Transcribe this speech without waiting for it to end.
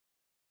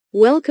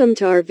Welcome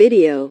to our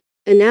video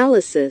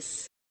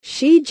analysis.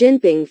 Xi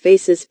Jinping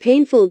faces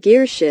painful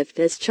gear shift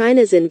as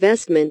China's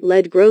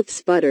investment-led growth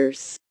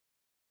sputters.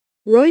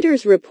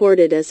 Reuters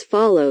reported as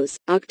follows,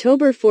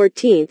 October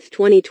 14,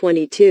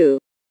 2022.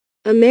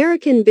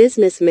 American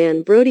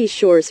businessman Brody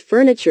Shore's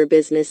furniture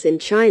business in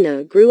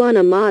China grew on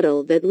a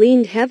model that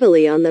leaned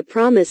heavily on the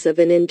promise of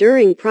an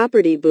enduring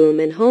property boom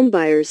and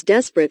homebuyers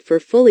desperate for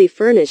fully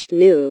furnished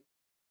new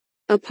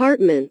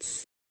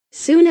apartments.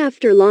 Soon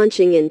after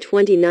launching in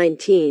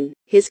 2019,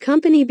 his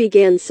company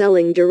began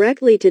selling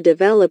directly to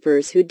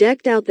developers who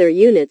decked out their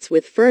units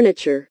with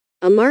furniture,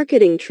 a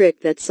marketing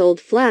trick that sold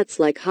flats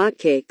like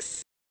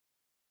hotcakes.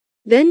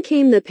 Then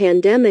came the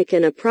pandemic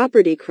and a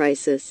property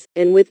crisis,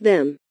 and with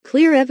them,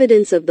 clear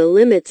evidence of the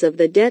limits of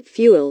the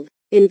debt-fueled,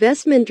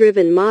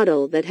 investment-driven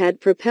model that had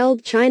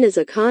propelled China's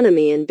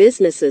economy and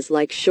businesses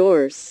like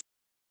Shore's.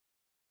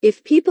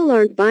 If people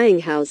aren't buying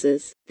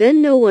houses,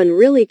 then no one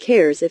really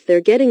cares if they're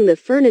getting the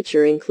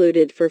furniture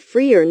included for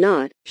free or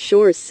not,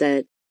 Shores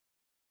said.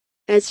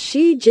 As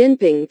Xi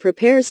Jinping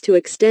prepares to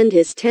extend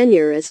his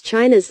tenure as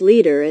China's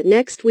leader at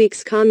next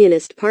week's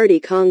Communist Party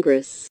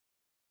Congress,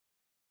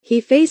 he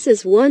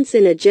faces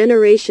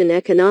once-in-a-generation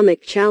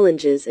economic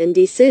challenges and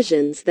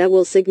decisions that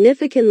will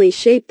significantly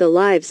shape the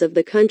lives of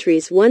the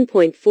country's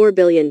 1.4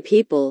 billion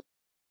people.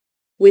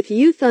 With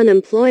youth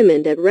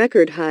unemployment at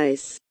record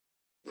highs,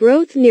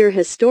 growth near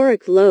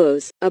historic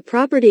lows, a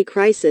property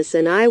crisis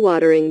and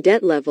eye-watering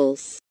debt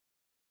levels,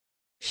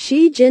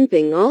 Xi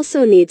Jinping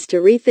also needs to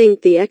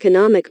rethink the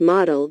economic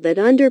model that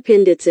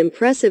underpinned its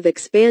impressive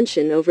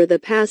expansion over the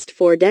past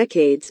 4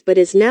 decades but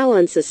is now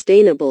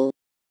unsustainable.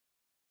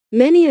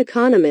 Many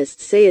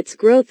economists say its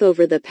growth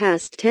over the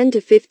past 10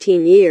 to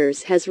 15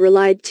 years has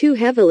relied too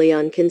heavily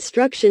on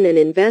construction and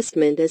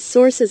investment as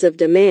sources of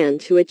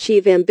demand to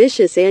achieve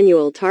ambitious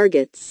annual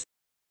targets.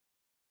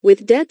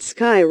 With debt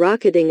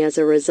skyrocketing as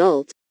a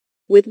result,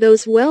 with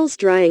those wells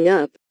drying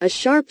up, a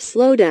sharp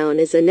slowdown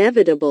is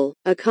inevitable,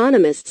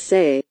 economists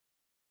say.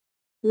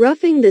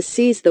 Roughing the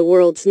seas, the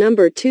world's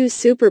number 2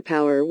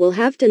 superpower will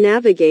have to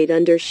navigate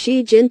under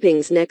Xi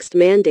Jinping's next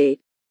mandate.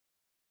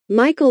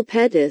 Michael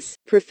Pettis,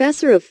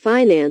 professor of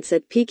finance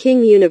at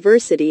Peking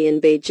University in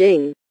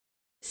Beijing,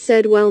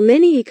 said while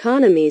many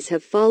economies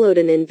have followed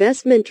an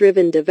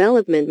investment-driven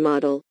development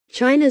model,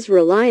 China's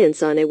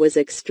reliance on it was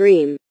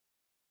extreme.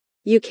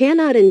 You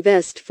cannot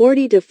invest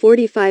 40 to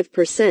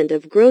 45%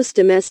 of gross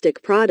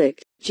domestic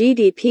product,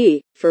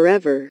 GDP,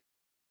 forever.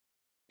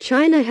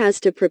 China has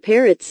to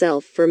prepare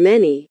itself for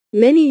many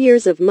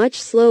years of much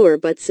slower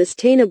but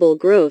sustainable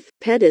growth,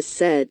 Pettis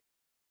said.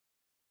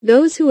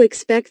 Those who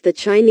expect the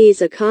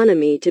Chinese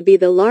economy to be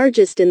the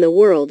largest in the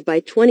world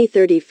by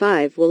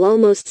 2035 will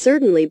almost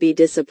certainly be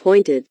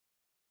disappointed.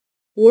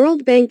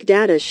 World Bank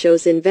data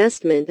shows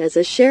investment as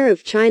a share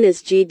of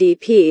China's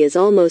GDP is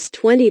almost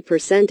 20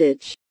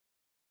 percentage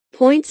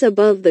points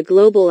above the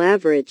global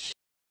average,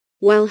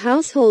 while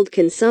household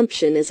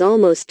consumption is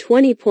almost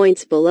 20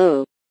 points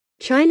below.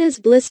 China's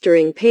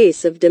blistering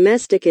pace of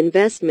domestic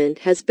investment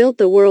has built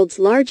the world's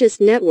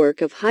largest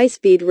network of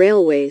high-speed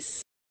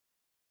railways,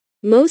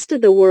 most of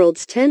the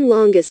world's 10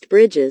 longest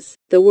bridges,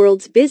 the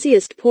world's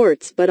busiest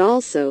ports, but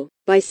also,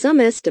 by some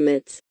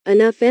estimates,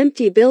 enough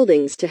empty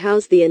buildings to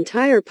house the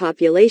entire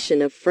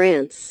population of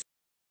France.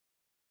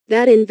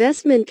 That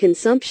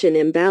investment-consumption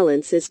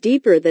imbalance is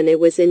deeper than it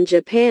was in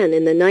Japan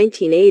in the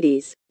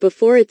 1980s,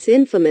 before its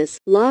infamous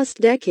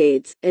lost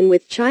decades, and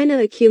with China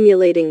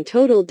accumulating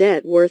total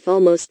debt worth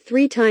almost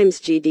 3 times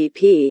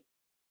GDP.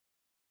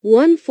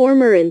 One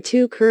former and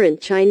 2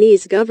 current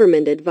Chinese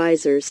government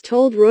advisors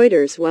told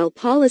Reuters while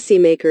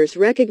policymakers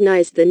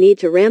recognized the need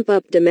to ramp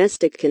up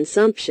domestic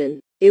consumption,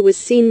 it was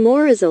seen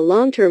more as a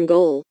long-term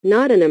goal,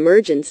 not an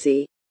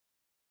emergency.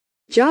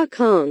 Jia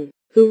Kong,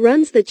 who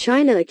runs the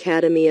China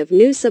Academy of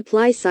New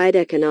Supply-Side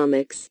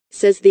Economics,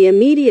 says the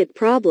immediate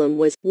problem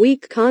was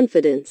weak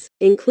confidence,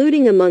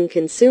 including among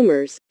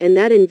consumers, and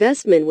that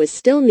investment was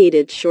still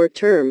needed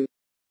short-term.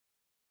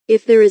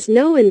 If there is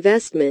no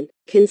investment,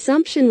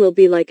 consumption will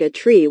be like a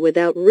tree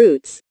without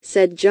roots,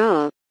 said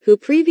Jia, who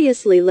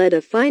previously led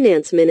a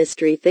finance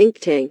ministry think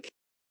tank.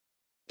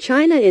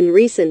 China in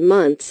recent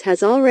months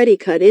has already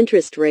cut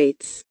interest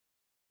rates,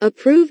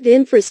 approved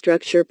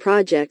infrastructure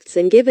projects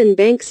and given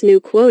banks new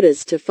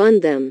quotas to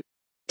fund them.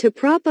 To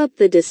prop up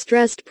the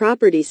distressed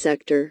property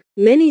sector,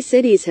 many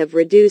cities have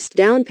reduced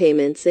down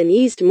payments and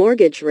eased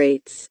mortgage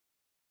rates.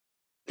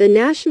 The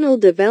National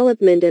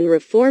Development and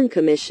Reform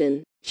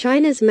Commission,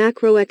 China's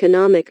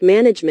macroeconomic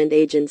management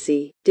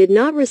agency, did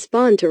not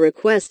respond to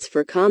requests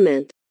for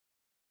comment.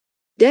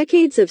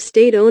 Decades of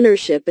state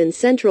ownership and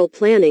central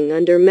planning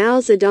under Mao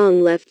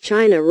Zedong left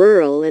China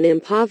rural and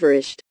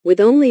impoverished,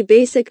 with only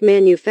basic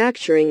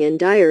manufacturing and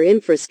dire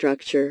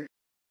infrastructure.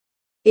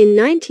 In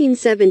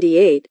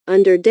 1978,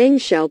 under Deng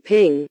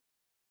Xiaoping,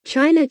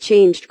 China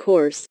changed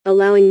course,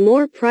 allowing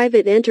more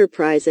private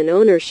enterprise and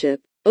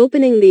ownership,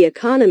 opening the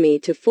economy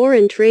to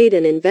foreign trade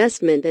and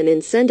investment and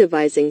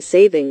incentivizing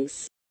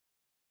savings.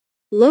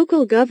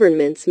 Local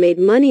governments made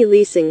money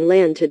leasing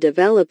land to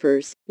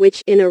developers,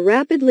 which, in a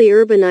rapidly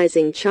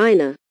urbanizing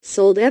China,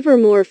 sold ever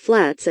more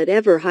flats at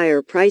ever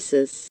higher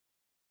prices.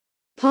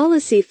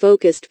 Policy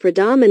focused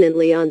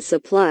predominantly on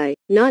supply,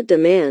 not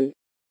demand.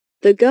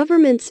 The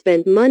government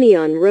spent money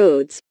on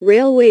roads,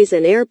 railways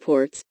and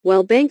airports,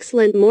 while banks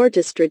lent more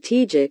to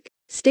strategic,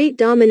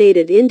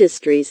 state-dominated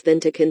industries than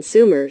to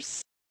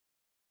consumers.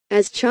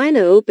 As China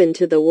opened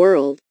to the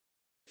world,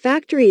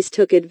 factories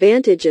took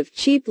advantage of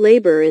cheap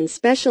labor in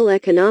special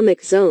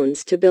economic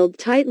zones to build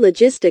tight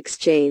logistics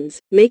chains,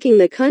 making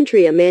the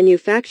country a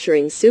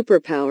manufacturing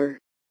superpower.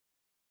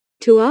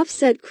 To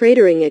offset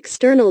cratering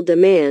external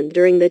demand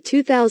during the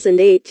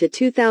 2008 to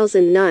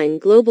 2009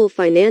 global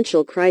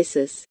financial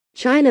crisis,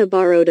 China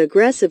borrowed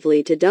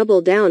aggressively to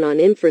double down on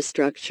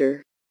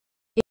infrastructure.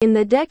 In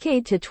the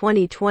decade to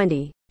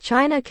 2020,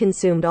 China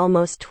consumed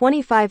almost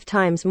 25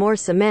 times more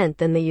cement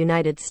than the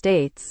United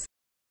States.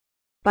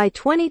 By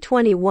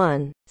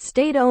 2021,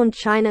 state-owned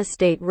China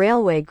State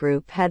Railway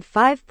Group had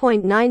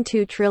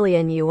 5.92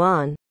 trillion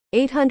yuan,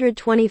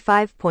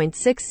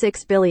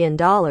 $825.66 billion,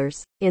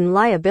 in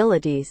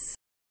liabilities.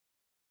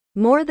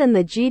 More than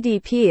the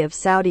GDP of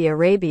Saudi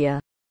Arabia.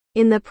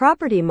 In the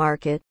property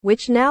market,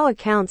 which now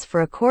accounts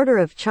for a quarter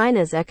of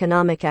China's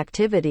economic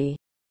activity,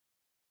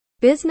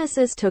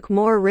 businesses took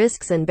more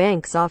risks and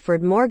banks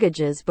offered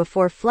mortgages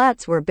before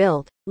flats were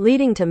built,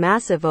 leading to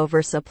massive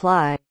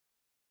oversupply.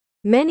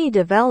 Many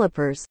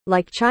developers,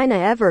 like China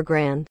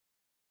Evergrande,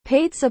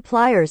 paid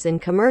suppliers in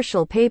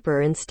commercial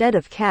paper instead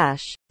of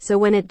cash, so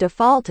when it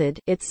defaulted,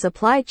 its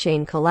supply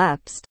chain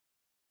collapsed.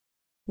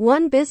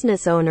 One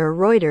business owner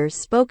Reuters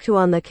spoke to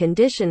on the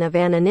condition of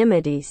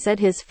anonymity said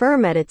his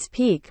firm at its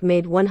peak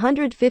made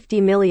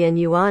 150 million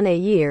yuan a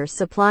year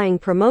supplying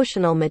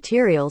promotional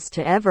materials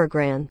to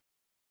Evergrande.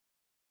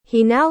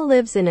 He now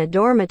lives in a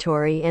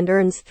dormitory and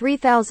earns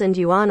 3,000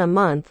 yuan a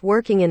month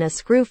working in a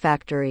screw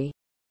factory.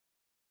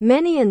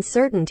 Many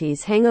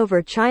uncertainties hang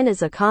over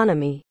China's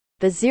economy: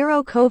 the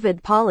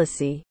zero-COVID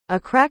policy, a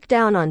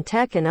crackdown on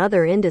tech and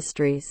other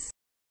industries,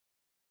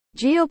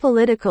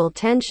 geopolitical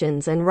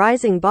tensions and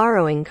rising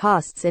borrowing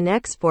costs in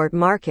export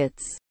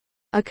markets.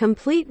 A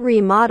complete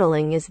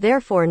remodeling is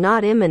therefore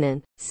not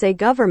imminent, say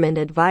government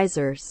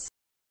advisors.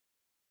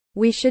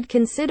 We should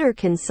consider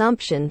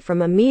consumption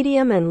from a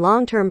medium and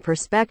long-term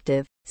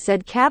perspective,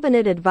 said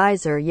cabinet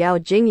advisor Yao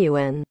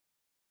Jingyuan.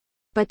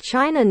 But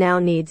China now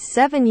needs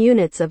 7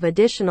 units of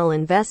additional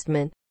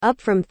investment,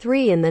 up from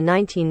 3 in the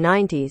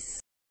 1990s.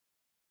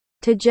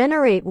 To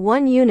generate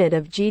 1 unit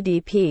of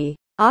GDP,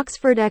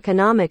 Oxford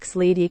economics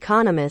lead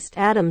economist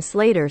Adam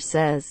Slater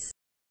says,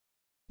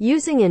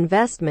 using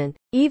investment,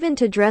 even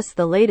to dress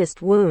the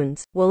latest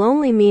wounds, will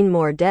only mean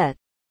more debt.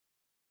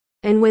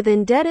 And with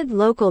indebted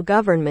local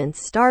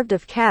governments starved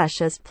of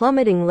cash as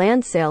plummeting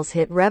land sales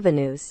hit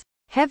revenues,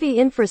 heavy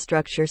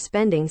infrastructure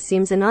spending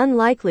seems an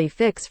unlikely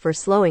fix for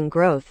slowing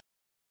growth.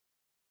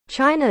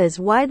 China is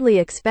widely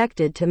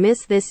expected to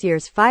miss this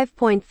year's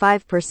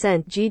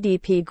 5.5%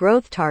 GDP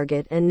growth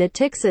target, and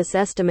Natixis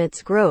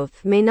estimates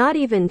growth may not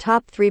even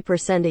top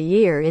 3% a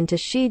year into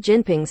Xi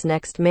Jinping's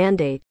next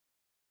mandate.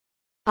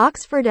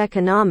 Oxford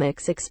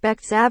Economics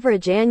expects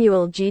average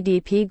annual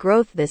GDP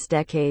growth this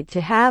decade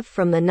to have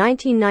from the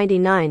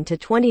 1999 to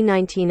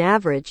 2019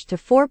 average to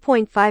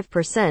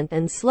 4.5%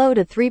 and slow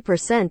to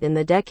 3% in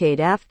the decade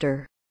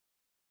after.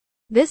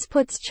 This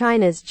puts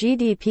China's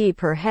GDP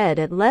per head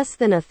at less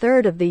than a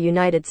third of the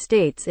United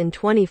States in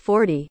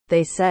 2040,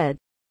 they said.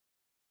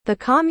 The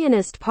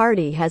Communist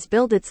Party has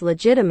built its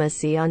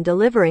legitimacy on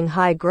delivering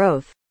high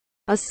growth.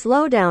 A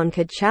slowdown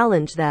could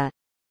challenge that.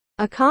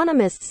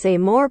 Economists say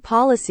more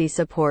policy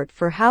support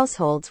for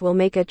households will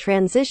make a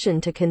transition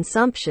to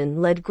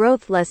consumption-led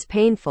growth less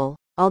painful,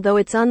 although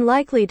it's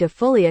unlikely to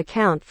fully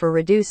account for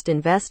reduced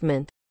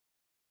investment.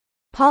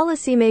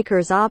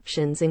 Policymakers'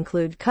 options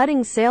include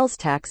cutting sales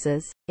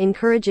taxes,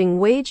 encouraging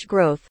wage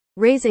growth,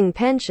 raising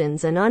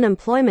pensions and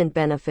unemployment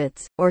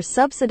benefits, or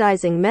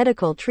subsidizing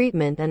medical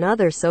treatment and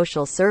other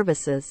social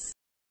services.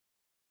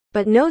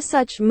 But no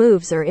such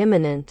moves are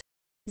imminent.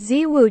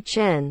 Ziwu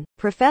Chen,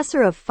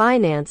 professor of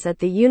finance at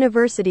the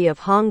University of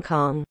Hong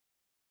Kong,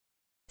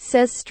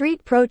 says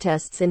street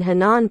protests in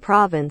Henan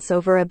province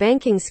over a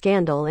banking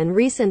scandal and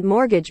recent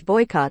mortgage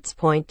boycotts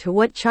point to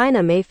what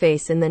China may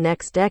face in the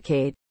next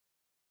decade.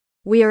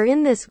 We are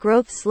in this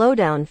growth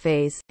slowdown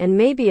phase, and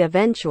maybe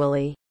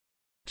eventually,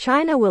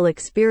 China will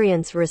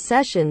experience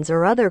recessions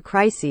or other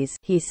crises,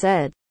 he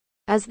said.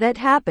 As that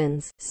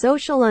happens,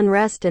 social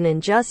unrest and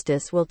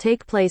injustice will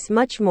take place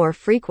much more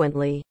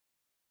frequently.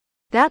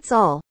 That's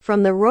all,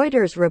 from the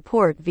Reuters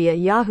report via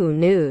Yahoo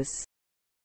News.